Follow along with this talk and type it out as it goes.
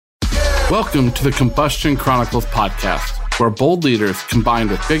Welcome to the Combustion Chronicles podcast, where bold leaders combine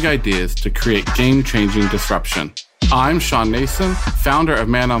with big ideas to create game-changing disruption. I'm Sean Nason, founder of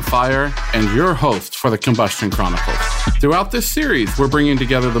Man on Fire, and your host for the Combustion Chronicles. Throughout this series, we're bringing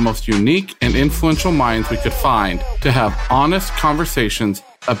together the most unique and influential minds we could find to have honest conversations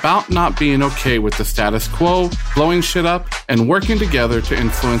about not being okay with the status quo, blowing shit up, and working together to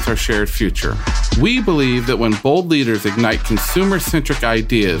influence our shared future. We believe that when bold leaders ignite consumer-centric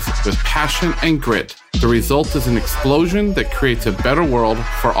ideas with passion and grit, the result is an explosion that creates a better world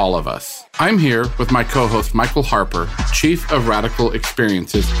for all of us. I'm here with my co-host Michael Harper, Chief of Radical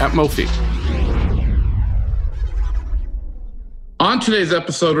Experiences at Mophie. On today's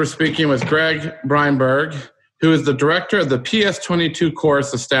episode, we're speaking with Gregg Breinberg, who is the director of the PS22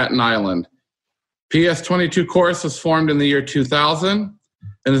 Chorus of Staten Island. PS22 Chorus was formed in the year 2000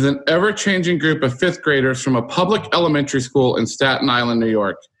 and is an ever-changing group of fifth graders from a public elementary school in Staten Island, New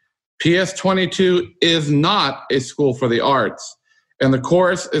York. PS22 is not a school for the arts, and the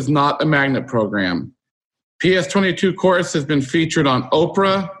chorus is not a magnet program. PS22 Chorus has been featured on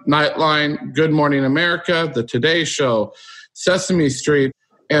Oprah, Nightline, Good Morning America, The Today Show, Sesame Street,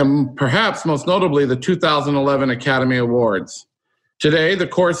 and perhaps most notably, the 2011 Academy Awards. Today, the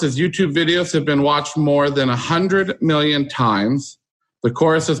chorus's YouTube videos have been watched more than 100 million times. The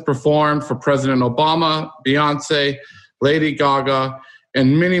chorus has performed for President Obama, Beyonce, Lady Gaga,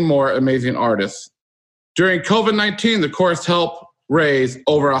 and many more amazing artists. During COVID-19, the chorus helped raise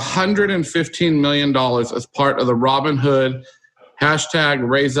over $115 million as part of the Robin Hood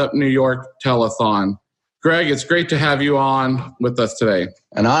 #RaiseUpNewYork telethon. Gregg, it's great to have you on with us today.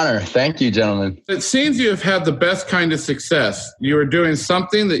 An honor. Thank you, gentlemen. It seems you have had the best kind of success. You are doing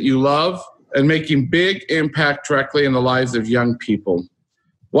something that you love and making big impact directly in the lives of young people.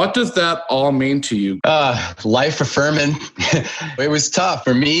 What does that all mean to you? Life affirming. It was tough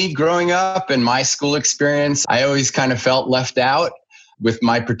for me growing up and my school experience. I always kind of felt left out with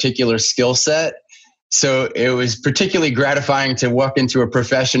my particular skill set. So it was particularly gratifying to walk into a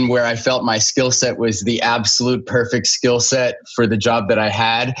profession where I felt my skill set was the absolute perfect skill set for the job that I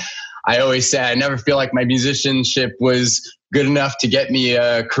had. I always say I never feel like my musicianship was good enough to get me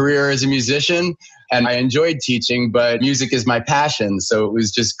a career as a musician. And I enjoyed teaching, but music is my passion. So it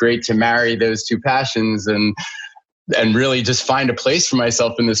was just great to marry those two passions and really just find a place for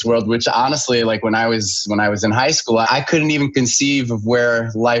myself in this world, which honestly, like when I was in high school, I couldn't even conceive of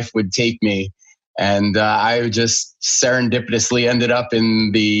where life would take me. And I just serendipitously ended up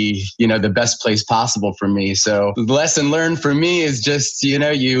in the best place possible for me. So the lesson learned for me is just,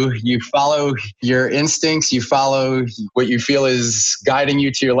 you follow your instincts, you follow what you feel is guiding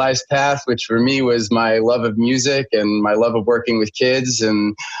you to your life's path, which for me was my love of music and my love of working with kids.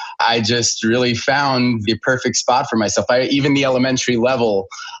 And I just really found the perfect spot for myself. Even the elementary level,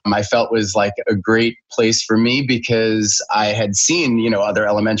 I felt was like a great place for me because I had seen, other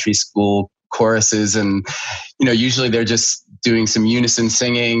elementary school choruses and usually they're just doing some unison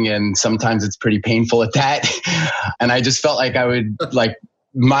singing and sometimes it's pretty painful at that. And I just felt like I would like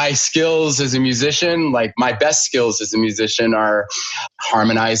my skills as a musician, like my best skills as a musician are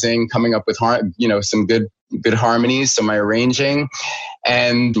harmonizing, coming up with some good harmonies, so my arranging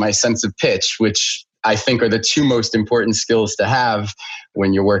and my sense of pitch, which I think are the two most important skills to have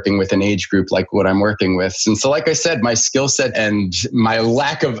when you're working with an age group like what I'm working with. And so, like I said, my skill set and my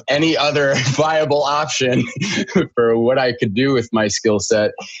lack of any other viable option for what I could do with my skill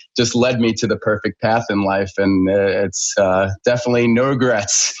set just led me to the perfect path in life. And it's definitely no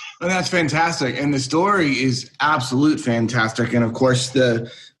regrets. And that's fantastic. And the story is absolute fantastic. And of course,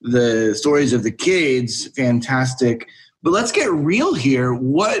 the stories of the kids, fantastic. But let's get real here.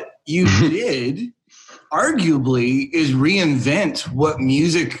 What you did arguably is reinvent what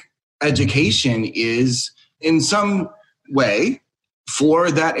music education is in some way for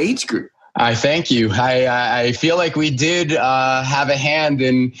that age group. I thank you. I feel like we did have a hand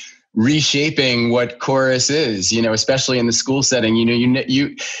in reshaping what chorus is, especially in the school setting.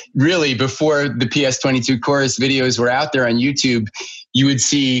 You really, before the PS22 chorus videos were out there on YouTube, you would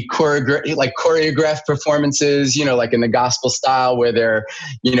see choreographed performances, like in the gospel style where they're,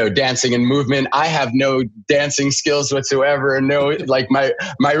 dancing and movement. I have no dancing skills whatsoever. No,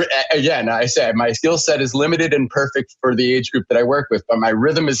 again, I said my skill set is limited and perfect for the age group that I work with, but my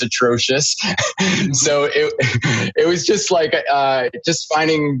rhythm is atrocious. So it was just like, just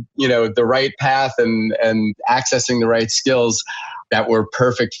finding, the right path and accessing the right skills that were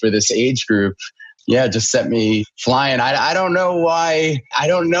perfect for this age group. Yeah, just set me flying. I don't know why. I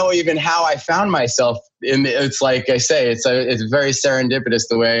don't know even how I found myself in. It's like I say, it's very serendipitous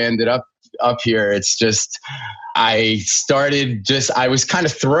the way I ended up up here. It's just, I was kind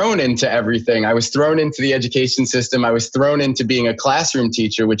of thrown into everything. I was thrown into the education system. I was thrown into being a classroom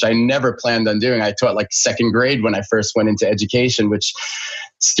teacher, which I never planned on doing. I taught like second grade when I first went into education, which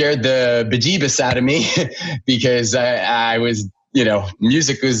scared the bejeebus out of me because I was,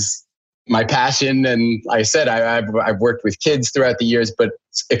 music was my passion. And like I said, I've worked with kids throughout the years, but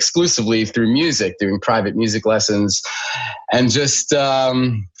exclusively through music, doing private music lessons, and just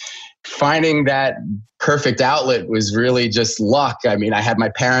finding that perfect outlet was really just luck. I mean, I had my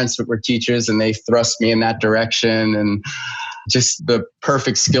parents that were teachers and they thrust me in that direction, and just the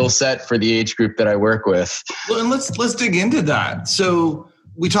perfect skill set for the age group that I work with. Well, and let's dig into that. So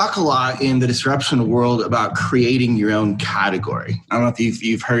we talk a lot in the disruption world about creating your own category. I don't know if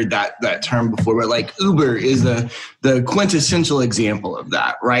you've heard that term before, but like Uber is the quintessential example of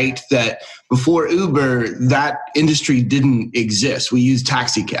that, right? That before Uber, that industry didn't exist. We use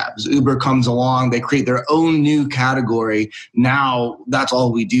taxi cabs. Uber comes along, they create their own new category. Now that's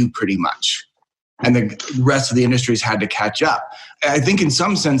all we do pretty much. And the rest of the industries had to catch up. I think in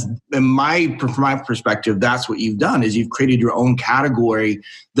some sense, from my perspective, that's what you've done, is you've created your own category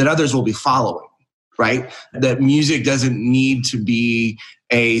that others will be following, right? That music doesn't need to be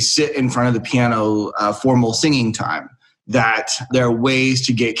a sit in front of the piano formal singing time. That there are ways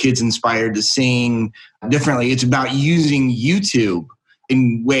to get kids inspired to sing differently. It's about using YouTube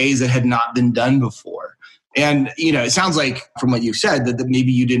in ways that had not been done before. And, it sounds like from what you've said that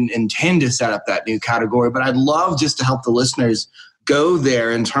maybe you didn't intend to set up that new category, but I'd love just to help the listeners go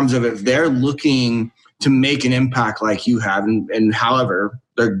there in terms of if they're looking to make an impact like you have and however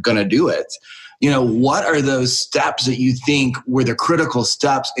they're going to do it. What are those steps that you think were the critical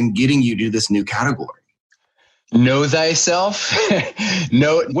steps in getting you to this new category? Know thyself,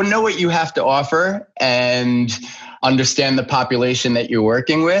 know what you have to offer, and understand the population that you're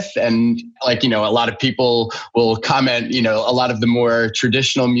working with. And a lot of people will comment, a lot of the more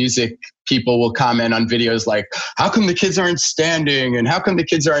traditional music people will comment on videos like, how come the kids aren't standing? And how come the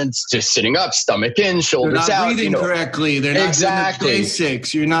kids aren't just sitting up, stomach in, shoulders out? They're not breathing correctly. They're not doing the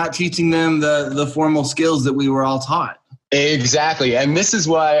basics. You're not teaching them the formal skills that we were all taught. Exactly. And this is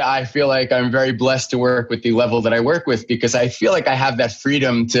why I feel like I'm very blessed to work with the level that I work with, because I feel like I have that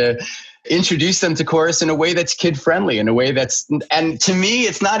freedom to introduce them to chorus in a way that's kid friendly, in a way and to me,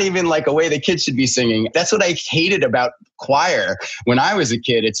 it's not even like a way that kids should be singing. That's what I hated about choir when I was a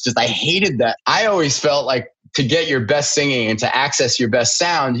kid. It's just, I hated that. I always felt like to get your best singing and to access your best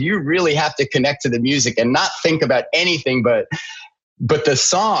sound, you really have to connect to the music and not think about anything but the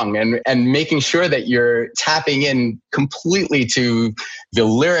song and making sure that you're tapping in completely to the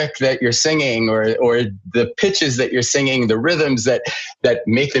lyric that you're singing or the pitches that you're singing, the rhythms that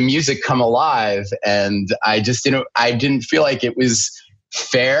make the music come alive. And I didn't feel like it was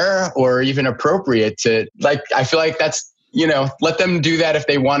fair or even appropriate to I feel like that's, let them do that if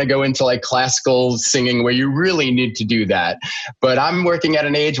they want to go into like classical singing where you really need to do that. But I'm working at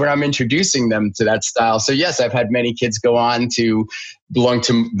an age where I'm introducing them to that style. So yes, I've had many kids go on to belong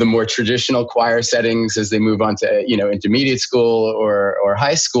to the more traditional choir settings as they move on to, intermediate school or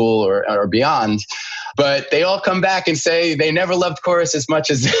high school or beyond. But they all come back and say they never loved chorus as much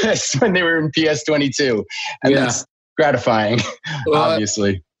as this when they were in PS22. And that's gratifying,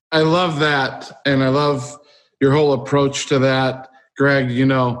 obviously. I love that. And I love your whole approach to that, Gregg.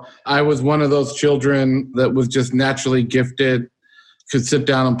 I was one of those children that was just naturally gifted, could sit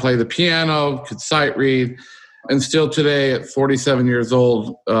down and play the piano, could sight read. And still today at 47 years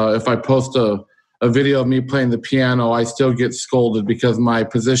old, if I post a video of me playing the piano, I still get scolded because my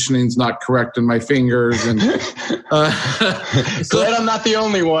positioning's not correct in my fingers. And glad I'm not the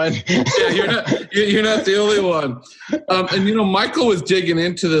only one. Yeah, you're not the only one. And Michael was digging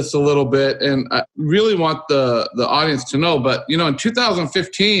into this a little bit, and I really want the audience to know. But in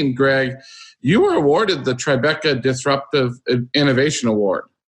 2015, Gregg, you were awarded the Tribeca Disruptive Innovation Award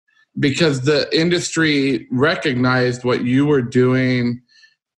because the industry recognized what you were doing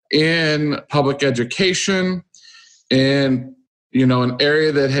in public education, in an area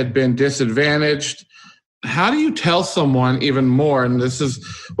that had been disadvantaged. How do you tell someone even more? And this is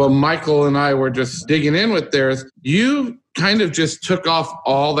what Michael and I were just digging in with there, is you kind of just took off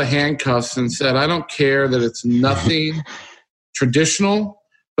all the handcuffs and said, I don't care that it's nothing traditional,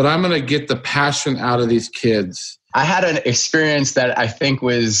 but I'm going to get the passion out of these kids. I had an experience that I think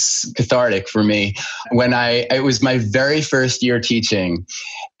was cathartic for me when it was my very first year teaching,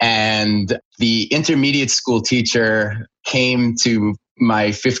 and the intermediate school teacher came to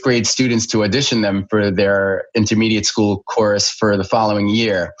my fifth grade students to audition them for their intermediate school chorus for the following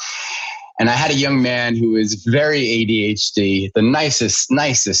year. And I had a young man who was very ADHD, the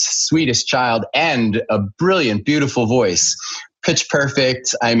nicest, sweetest child, and a brilliant, beautiful voice. Pitch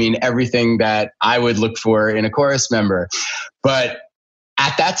perfect. I mean, everything that I would look for in a chorus member. But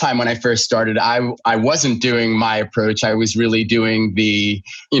at that time, when I first started, I wasn't doing my approach. I was really doing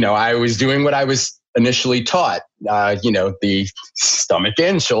I was doing what I was initially taught, the stomach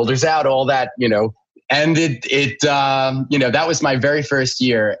in, shoulders out, all that, and that was my very first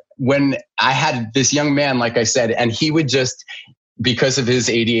year when I had this young man, like I said, and he would just, because of his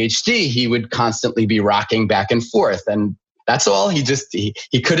ADHD, he would constantly be rocking back and forth. And that's all.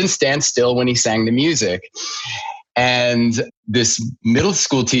 He couldn't stand still when he sang the music. And this middle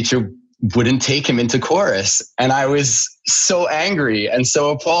school teacher wouldn't take him into chorus. And I was so angry and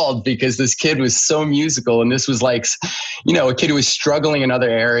so appalled because this kid was so musical. And this was like, a kid who was struggling in other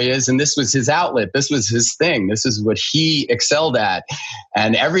areas. And this was his outlet. This was his thing. This is what he excelled at.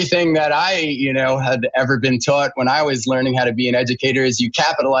 And everything that I, had ever been taught when I was learning how to be an educator is you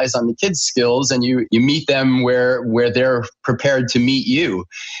capitalize on the kids' skills and you meet them where they're prepared to meet you.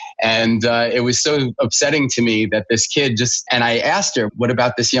 And it was so upsetting to me that this kid and I asked her, what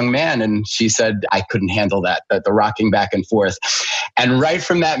about this young man? And she said, I couldn't handle that the rocking back and forth. And right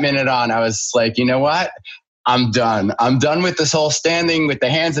from that minute on, I was like, you know what? I'm done. I'm done with this whole standing with the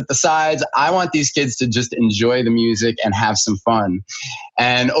hands at the sides. I want these kids to just enjoy the music and have some fun.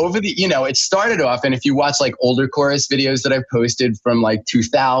 And it started off, and if you watch like older chorus videos that I've posted from like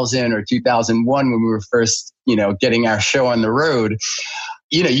 2000 or 2001, when we were first, getting our show on the road,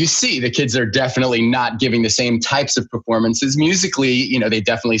 you see the kids are definitely not giving the same types of performances. Musically, they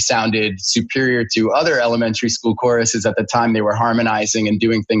definitely sounded superior to other elementary school choruses at the time. They were harmonizing and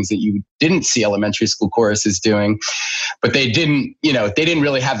doing things that you didn't see elementary school choruses doing. But they didn't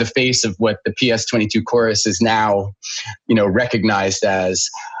really have the face of what the PS22 chorus is now, recognized as.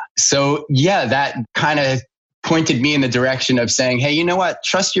 So yeah, that kind of pointed me in the direction of saying, hey, you know what?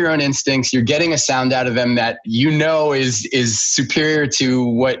 Trust your own instincts. You're getting a sound out of them that is superior to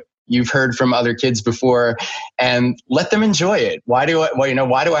what you've heard from other kids before, and let them enjoy it. Why do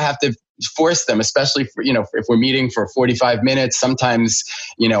I have to force them, especially for, if we're meeting for 45 minutes, sometimes,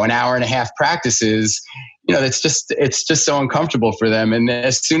 an hour and a half practices, it's just so uncomfortable for them. And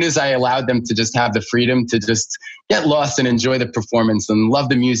as soon as I allowed them to just have the freedom to just get lost and enjoy the performance and love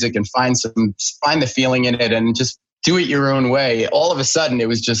the music and find the feeling in it and just do it your own way, all of a sudden it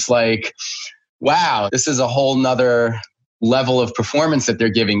was just like, wow, this is a whole nother level of performance that they're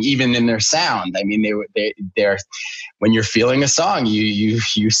giving, even in their sound. I mean, they're when you're feeling a song, you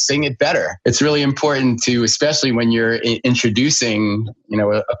sing it better. It's really important to, especially when you're introducing,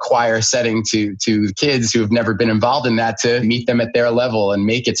 a choir setting to kids who have never been involved in that, to meet them at their level and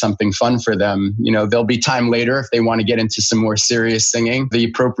make it something fun for them. There'll be time later if they want to get into some more serious singing. The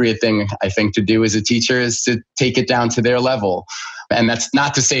appropriate thing, I think, to do as a teacher is to take it down to their level. And that's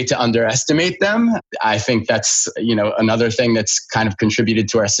not to say to underestimate them. I think that's, another thing that's kind of contributed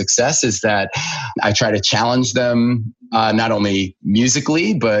to our success is that I try to challenge them, not only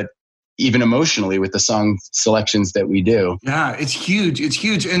musically, but even emotionally with the song selections that we do. Yeah, it's huge. It's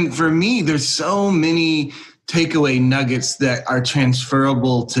huge. And for me, there's so many takeaway nuggets that are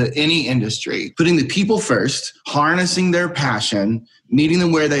transferable to any industry. Putting the people first, harnessing their passion, meeting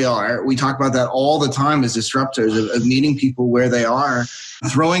them where they are. We talk about that all the time as disruptors, of meeting people where they are,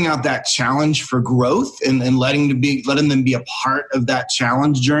 throwing out that challenge for growth and letting them be a part of that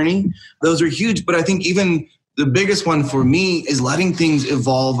challenge journey. Those are huge. But I think even the biggest one for me is letting things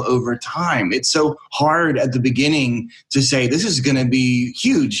evolve over time. It's so hard at the beginning to say, this is going to be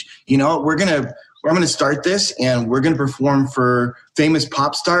huge. I'm going to start this and we're going to perform for famous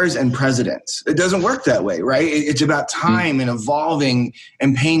pop stars and presidents. It doesn't work that way, right? It's about time and evolving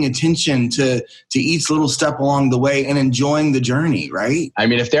and paying attention to each little step along the way and enjoying the journey, right? I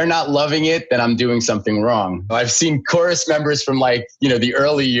mean, if they're not loving it, then I'm doing something wrong. I've seen chorus members from the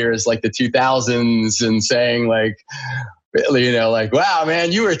early years, like the 2000s, and saying wow,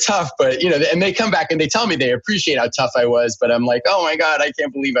 man, you were tough, but and they come back and they tell me they appreciate how tough I was, but I'm like, oh my God, I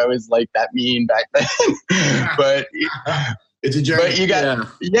can't believe I was like that mean back then. But it's a journey. But you got,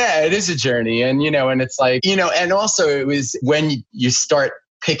 yeah, it is a journey. And, and it's like, and also it was when you start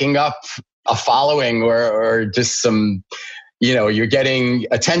picking up a following or just some, you're getting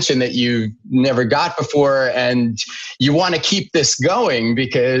attention that you never got before, and you want to keep this going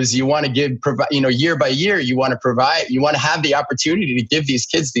because you want to year by year, you want to have the opportunity to give these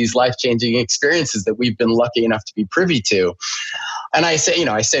kids these life-changing experiences that we've been lucky enough to be privy to. And I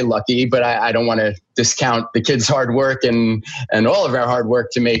say lucky, but I don't want to discount the kids' hard work and all of our hard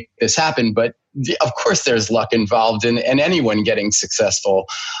work to make this happen. But of course there's luck involved in anyone getting successful.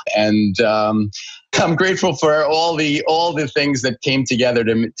 And I'm grateful for all the things that came together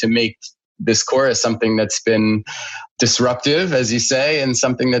to make this chorus something that's been disruptive, as you say, and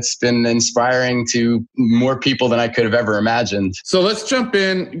something that's been inspiring to more people than I could have ever imagined. So let's jump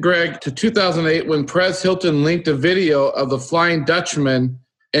in, Gregg, to 2008 when Perez Hilton linked a video of the Flying Dutchman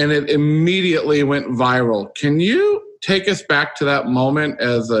and it immediately went viral. Can you take us back to that moment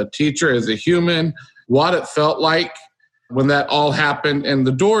as a teacher, as a human, what it felt like when that all happened and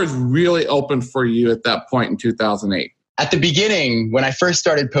the doors really opened for you at that point in 2008? At the beginning, when I first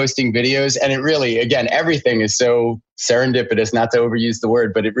started posting videos, and it really, again, everything is so serendipitous, not to overuse the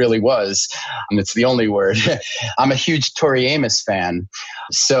word, but it really was. And it's the only word. I'm a huge Tori Amos fan.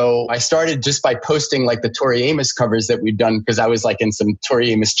 So I started just by posting like the Tori Amos covers that we'd done, because I was like in some Tori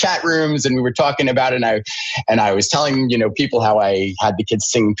Amos chat rooms and we were talking about it. And I was telling, people how I had the kids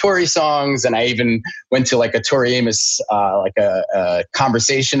sing Tori songs. And I even went to like a Tori Amos, like a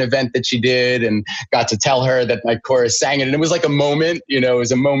conversation event that she did, and got to tell her that my chorus sang it. And it was like a moment, it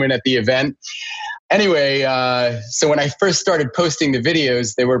was a moment at the event. Anyway, so when I first started posting the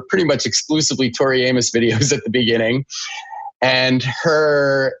videos, they were pretty much exclusively Tori Amos videos at the beginning. And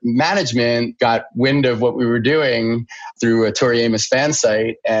her management got wind of what we were doing through a Tori Amos fan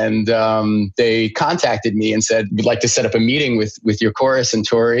site. And they contacted me and said, we'd like to set up a meeting with your chorus and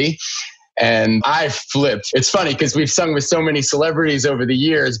Tori. And I flipped. It's funny because we've sung with so many celebrities over the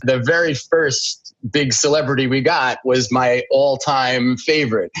years. The very first big celebrity we got was my all-time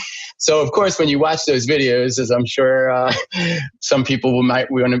favorite. So, of course, when you watch those videos, as I'm sure some people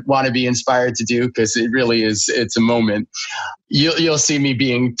might want to be inspired to do, because it really is, it's a moment. You'll see me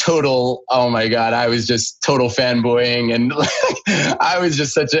being total, oh my God, I was just total fanboying, and I was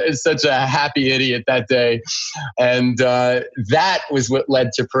just such a happy idiot that day. And that was what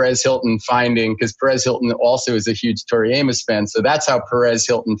led to Perez Hilton finding, because Perez Hilton also is a huge Tori Amos fan. So that's how Perez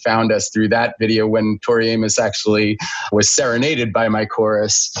Hilton found us, through that video when Tori Amos actually was serenaded by my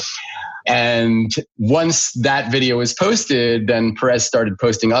chorus. And once that video was posted, then Perez started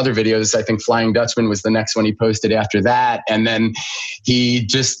posting other videos. I think Flying Dutchman was the next one he posted after that. And then he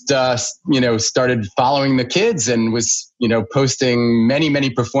just, started following the kids and was, posting many,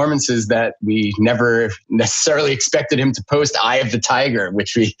 many performances that we never necessarily expected him to post. Eye of the Tiger,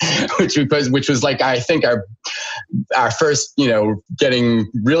 which we posted, which was like, I think our first,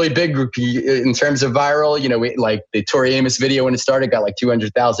 getting really big in terms of viral. Like the Tori Amos video when it started got like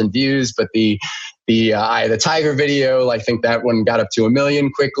 200,000 views, but the Eye of the Tiger video, I think that one got up to 1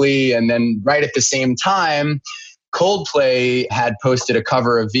 million quickly. And then right at the same time, Coldplay had posted a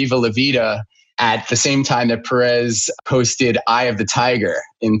cover of Viva La Vida at the same time that Perez posted Eye of the Tiger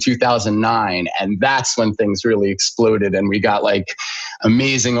in 2009. And that's when things really exploded. And we got like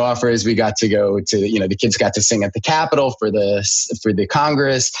amazing offers. We got to go to, the kids got to sing at the Capitol for the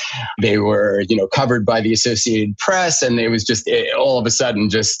Congress. They were, covered by the Associated Press. And it was just, all of a sudden,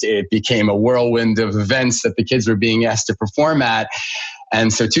 it became a whirlwind of events that the kids were being asked to perform at.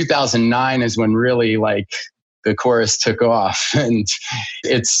 And so 2009 is when really the chorus took off, and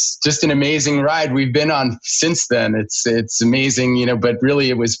it's just an amazing ride we've been on since then. It's amazing, but really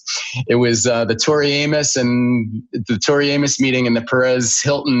it was the Tori Amos meeting and the Perez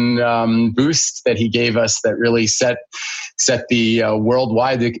Hilton boost that he gave us that really set the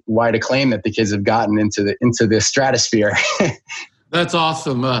worldwide acclaim that the kids have gotten into the stratosphere. That's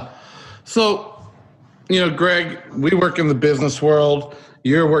awesome. So, Gregg, we work in the business world.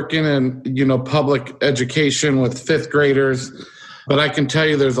 You're working in, public education with fifth graders, but I can tell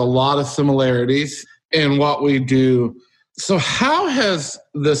you there's a lot of similarities in what we do. So how has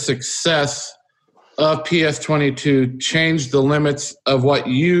the success of PS22 changed the limits of what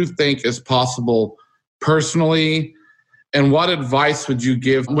you think is possible personally? And what advice would you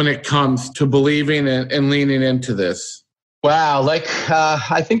give when it comes to believing and leaning into this? Wow.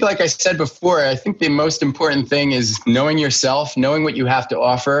 I think, like I said before, I think the most important thing is knowing yourself, knowing what you have to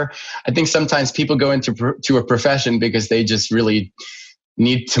offer. I think sometimes people go into a profession because they just really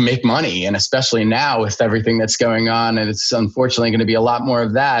need to make money. And especially now with everything that's going on, and it's unfortunately going to be a lot more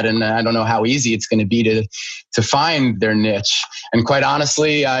of that. And I don't know how easy it's going to be to find their niche. And quite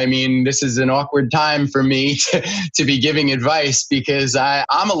honestly, I mean, this is an awkward time for me to be giving advice, because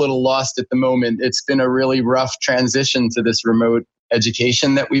I'm a little lost at the moment. It's been a really rough transition to this remote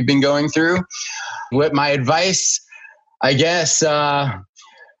education that we've been going through. What my advice, I guess,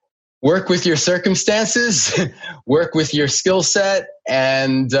 work with your circumstances, work with your skill set,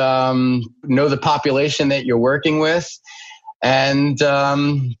 and know the population that you're working with. and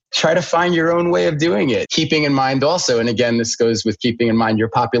try to find your own way of doing it. Keeping in mind also, and again, this goes with keeping in mind your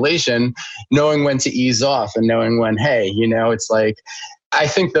population, knowing when to ease off and knowing when, hey, it's like, I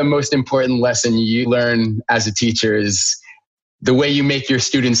think the most important lesson you learn as a teacher is the way you make your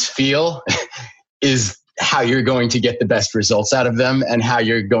students feel is how you're going to get the best results out of them and how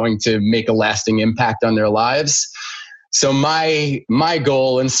you're going to make a lasting impact on their lives. So my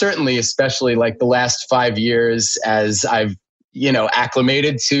goal, and certainly especially like the last 5 years as I've,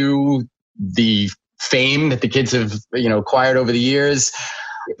 acclimated to the fame that the kids have, acquired over the years,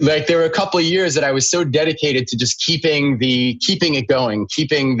 like there were a couple of years that I was so dedicated to just keeping it going,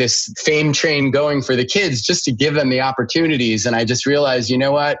 keeping this fame train going for the kids, just to give them the opportunities. And I just realized, you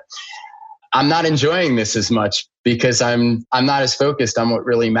know what? I'm not enjoying this as much because I'm not as focused on what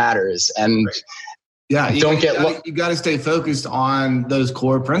really matters. And yeah, you got to stay focused on those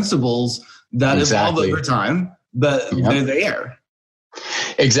core principles that evolve over time, but they're there.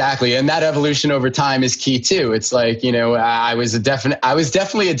 Exactly. And that evolution over time is key too. It's like, I was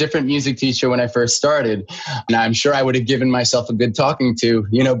definitely a different music teacher when I first started. And I'm sure I would have given myself a good talking to,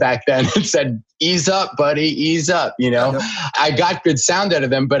 back then and said, ease up, buddy, ease up. I got good sound out of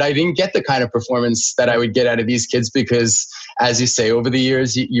them, but I didn't get the kind of performance that I would get out of these kids because, as you say, over the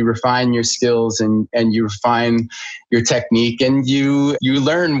years, you refine your skills and you refine your technique and you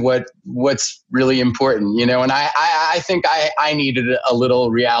learn what's really important, and I think I needed a little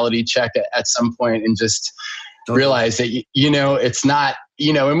reality check at some point and just realize that, it's not,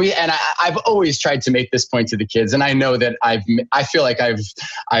 I've always tried to make this point to the kids. And I know that I feel like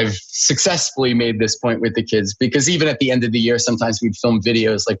I've successfully made this point with the kids, because even at the end of the year, sometimes we'd film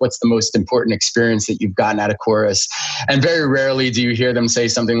videos like, what's the most important experience that you've gotten out of chorus? And very rarely do you hear them say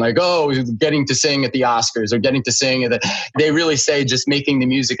something like, oh, getting to sing at the Oscars or getting to sing at they really say just making the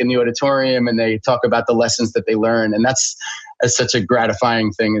music in the auditorium, and they talk about the lessons that they learn. And that's such a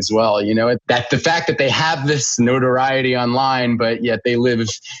gratifying thing as well, that the fact that they have this notoriety online, but yet they live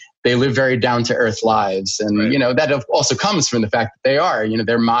very down to earth lives. And, right. That also comes from the fact that they are,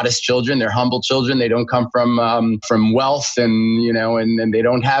 they're modest children, they're humble children. They don't come from wealth and, and they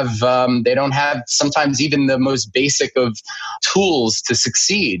don't have sometimes even the most basic of tools to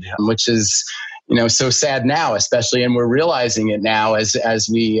succeed, which is, so sad now, especially, and we're realizing it now as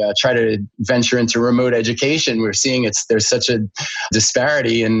we try to venture into remote education. We're seeing there's such a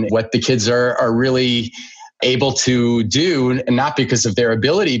disparity in what the kids are really able to do, and not because of their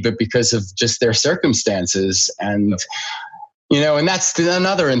ability, but because of just their circumstances. And and that's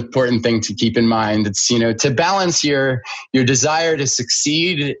another important thing to keep in mind. It's, to balance your desire to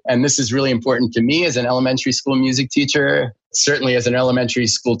succeed. And this is really important to me as an elementary school music teacher, certainly as an elementary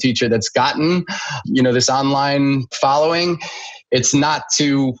school teacher that's gotten, this online following. It's not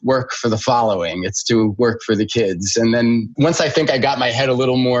to work for the following, it's to work for the kids. And then once I think I got my head a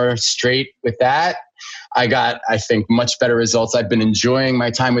little more straight with that, I got, I think, much better results. I've been enjoying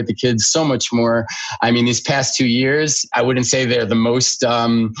my time with the kids so much more. I mean, these past 2 years, I wouldn't say they're the most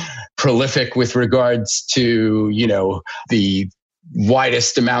prolific with regards to, the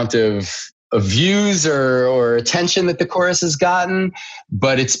widest amount of views or attention that the chorus has gotten,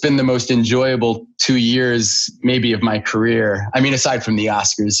 but it's been the most enjoyable 2 years maybe of my career. I mean, aside from the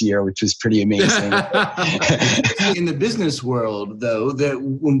Oscars year, which was pretty amazing. In the business world, though, that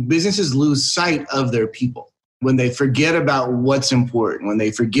when businesses lose sight of their people, when they forget about what's important, when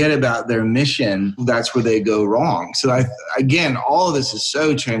they forget about their mission, that's where they go wrong. So again, all of this is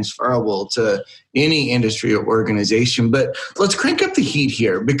so transferable to any industry or organization. But let's crank up the heat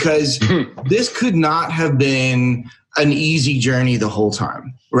here, because this could not have been an easy journey the whole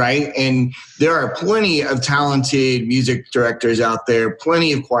time, right? And there are plenty of talented music directors out there,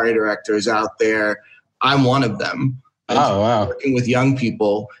 plenty of choir directors out there. I'm one of them. Oh, wow. Working with young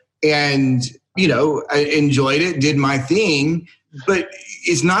people. And I enjoyed it, did my thing, but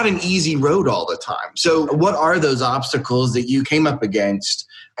it's not an easy road all the time. So what are those obstacles that you came up against,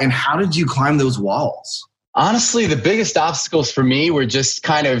 and how did you climb those walls? Honestly, the biggest obstacles for me were just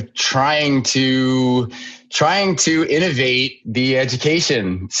kind of trying to innovate the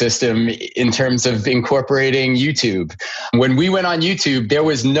education system in terms of incorporating YouTube. When we went on YouTube, there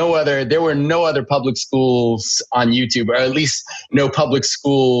were no other public schools on YouTube, or at least no public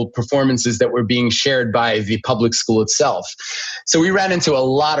school performances that were being shared by the public school itself. So we ran into a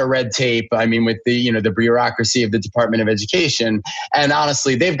lot of red tape. I mean, with the bureaucracy of the Department of Education. And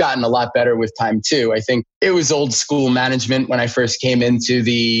honestly, they've gotten a lot better with time too. I think it was old school management when I first came into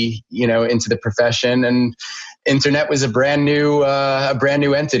the profession, and internet was a brand new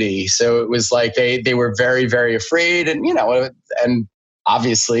entity. So it was like they were very, very afraid, and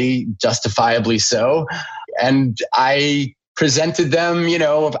obviously justifiably so. And I presented them,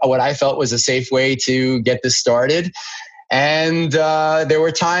 what I felt was a safe way to get this started. And there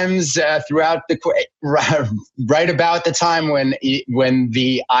were times throughout right about the time when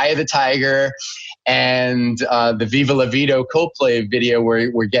the Eye of the Tiger and the Viva La Vida Coldplay video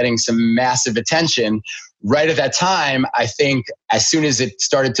were getting some massive attention. Right at that time, I think as soon as it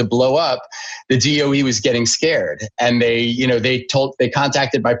started to blow up, the DOE was getting scared, and they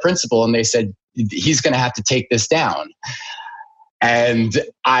contacted my principal and they said, he's going to have to take this down. And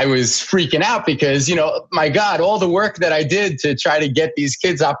I was freaking out because, my God, all the work that I did to try to get these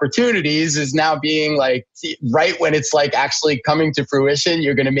kids opportunities is now being like, right when it's like actually coming to fruition,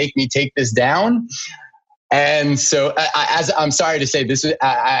 you're going to make me take this down. And so I'm sorry to say this,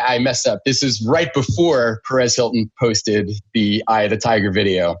 I messed up. This is right before Perez Hilton posted the Eye of the Tiger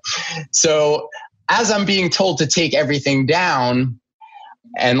video. So as I'm being told to take everything down,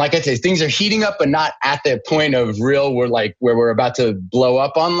 and like I said, things are heating up, but not at the point of where we're about to blow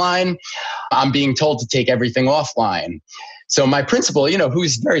up online. I'm being told to take everything offline. So my principal,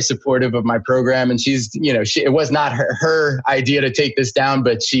 who's very supportive of my program, and it was not her idea to take this down,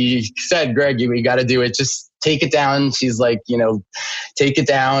 but she said, Greg, we got to do it. Just take it down. She's like, take it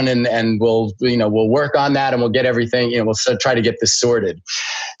down and we'll work on that and we'll get everything, we'll try to get this sorted.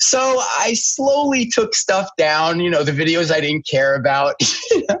 So I slowly took stuff down, the videos I didn't care about.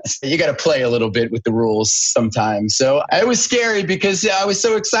 You got to play a little bit with the rules sometimes. So it was scary because I was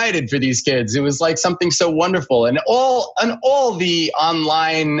so excited for these kids. It was like something so wonderful. And all the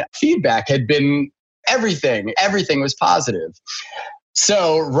online feedback had been everything. Everything was positive.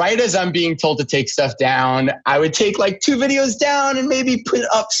 So right as I'm being told to take stuff down, I would take like 2 videos down and maybe put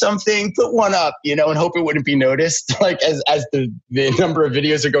one up, and hope it wouldn't be noticed. Like as the number of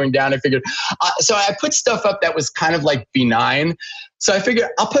videos are going down, I figured. So I put stuff up that was kind of like benign. So I figured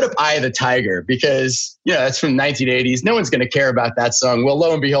I'll put up Eye of the Tiger because, that's from the 1980s. No one's going to care about that song. Well,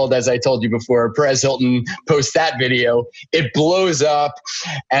 lo and behold, as I told you before, Perez Hilton posts that video. It blows up.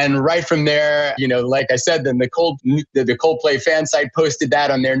 And right from there, like I said, then the Coldplay fan site posted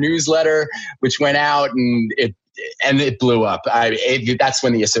that on their newsletter, which went out and it blew up. That's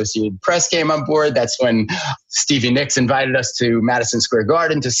when the Associated Press came on board. That's when Stevie Nicks invited us to Madison Square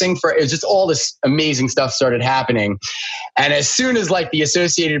Garden to sing for it. It was just all this amazing stuff started happening. And as soon as like the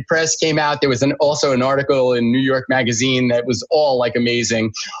Associated Press came out, there was also an article in New York Magazine that was all like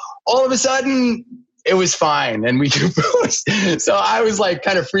amazing. All of a sudden, it was fine. And we could post. So I was like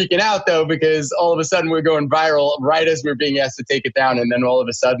kind of freaking out though, because all of a sudden we're going viral right as we're being asked to take it down. And then all of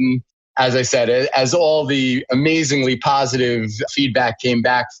a sudden, as I said, as all the amazingly positive feedback came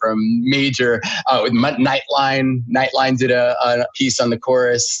back from major, Nightline did a piece on the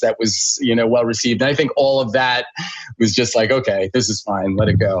chorus that was, well received. And I think all of that was just like, okay, this is fine. Let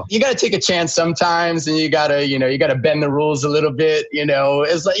it go. You got to take a chance sometimes, and you got to bend the rules a little bit,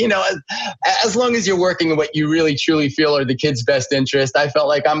 as long as you're working in what you really truly feel are the kids' best interest. I felt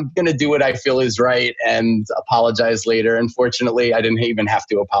like I'm going to do what I feel is right and apologize later. Unfortunately, I didn't even have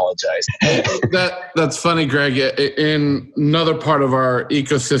to apologize. That's funny, Greg. In another part of our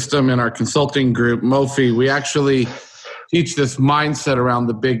ecosystem in our consulting group, Mofi, we actually teach this mindset around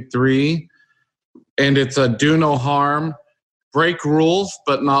the big 3. And it's a do no harm, break rules,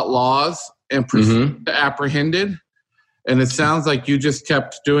 but not laws, and proceed to apprehended. And it sounds like you just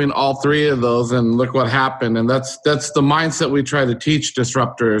kept doing all 3 of those, and look what happened. And that's the mindset we try to teach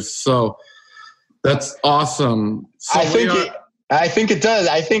disruptors. So that's awesome. So I think it does.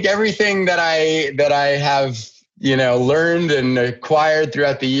 I think everything that I have, learned and acquired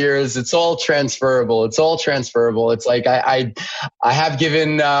throughout the years, it's all transferable. It's like I have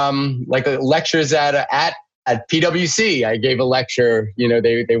given lectures at PwC. I gave a lecture.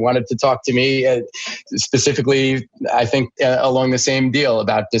 They wanted to talk to me specifically, I think, along the same deal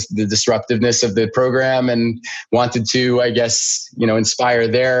about the disruptiveness of the program, and wanted to, I guess, inspire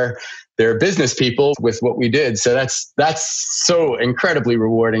their business people with what we did. So that's so incredibly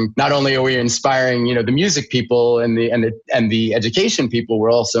rewarding. Not only are we inspiring, the music people and the education people,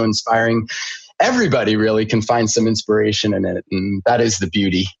 we're also inspiring everybody. Really can find some inspiration in it, and that is the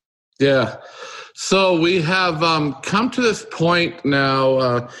beauty. Yeah. So we have come to this point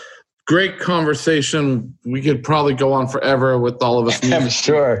now. Great conversation. We could probably go on forever with all of us. I'm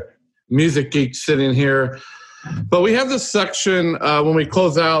sure. Music geeks sitting here. But we have this section when we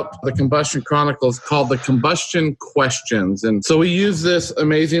close out the Combustion Chronicles called the Combustion Questions. And so we use this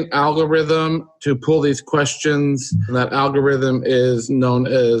amazing algorithm to pull these questions. And that algorithm is known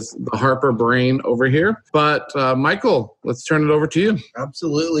as the Harper Brain over here. But Michael, let's turn it over to you.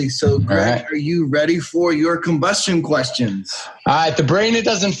 Absolutely. So Greg, Are you ready for your combustion questions? The brain, it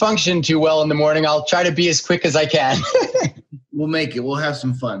doesn't function too well in the morning. I'll try to be as quick as I can. We'll make it. We'll have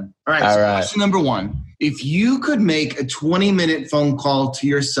some fun. All right. Question number 1. If you could make a 20-minute phone call to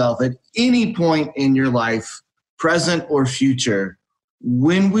yourself at any point in your life, present or future,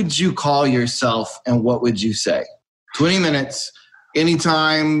 when would you call yourself and what would you say? 20 minutes,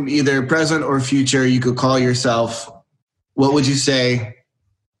 anytime, either present or future, you could call yourself. What would you say?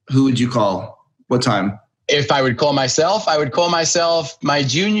 Who would you call? What time? If I would call myself, my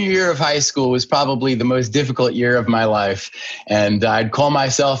junior year of high school was probably the most difficult year of my life. And I'd call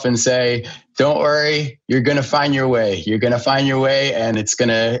myself and say, don't worry, you're going to find your way. You're going to find your way, and it's going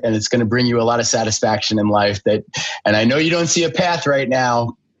to bring you a lot of satisfaction in life. And I know you don't see a path right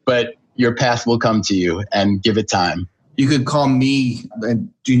now, but your path will come to you, and give it time. You could call me a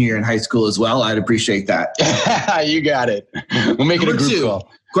junior year in high school as well. I'd appreciate that. You got it. We'll make it a group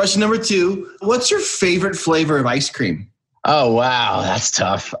call. Question number 2. What's your favorite flavor of ice cream? Oh, wow. That's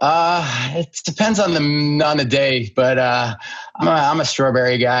tough. It depends on the day, but I'm a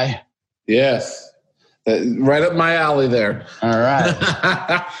strawberry guy. Yes. Right up my alley there. All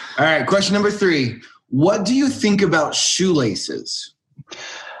right. All right. Question number 3. What do you think about shoelaces?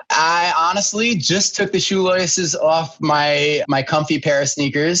 I honestly just took the shoelaces off my comfy pair of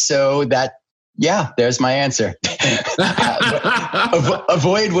sneakers. So there's my answer.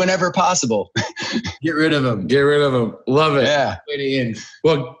 Avoid whenever possible. Get rid of them. Love it. Yeah. Way to end.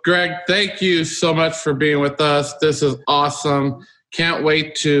 Well, Gregg, thank you so much for being with us. This is awesome. Can't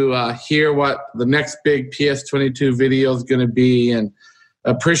wait to hear what the next big PS22 video is going to be, and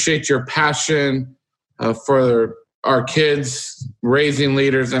appreciate your passion for our kids, raising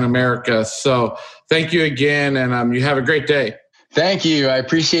leaders in America. So thank you again, and you have a great day. Thank you. I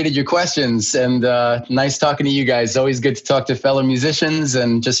appreciated your questions, and nice talking to you guys. Always good to talk to fellow musicians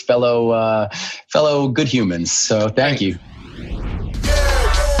and just fellow good humans. So thank you.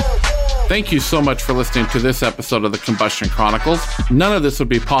 Thank you so much for listening to this episode of the Combustion Chronicles. None of this would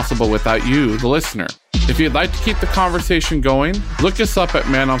be possible without you, the listener. If you'd like to keep the conversation going, look us up at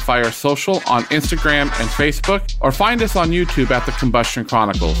Man on Fire Social on Instagram and Facebook, or find us on YouTube at the Combustion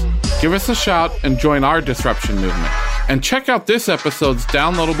Chronicles. Give us a shout and join our disruption movement. And check out this episode's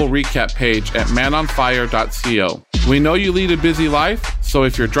downloadable recap page at manonfire.co. We know you lead a busy life, so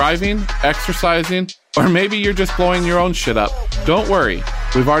if you're driving, exercising, or maybe you're just blowing your own shit up, don't worry.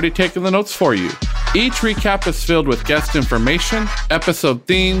 We've already taken the notes for you. Each recap is filled with guest information, episode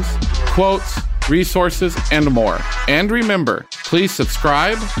themes, quotes, resources, and more. And remember, please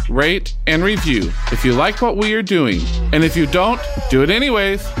subscribe, rate, and review if you like what we are doing. And if you don't, do it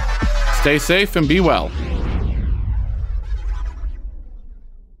anyways. Stay safe and be well.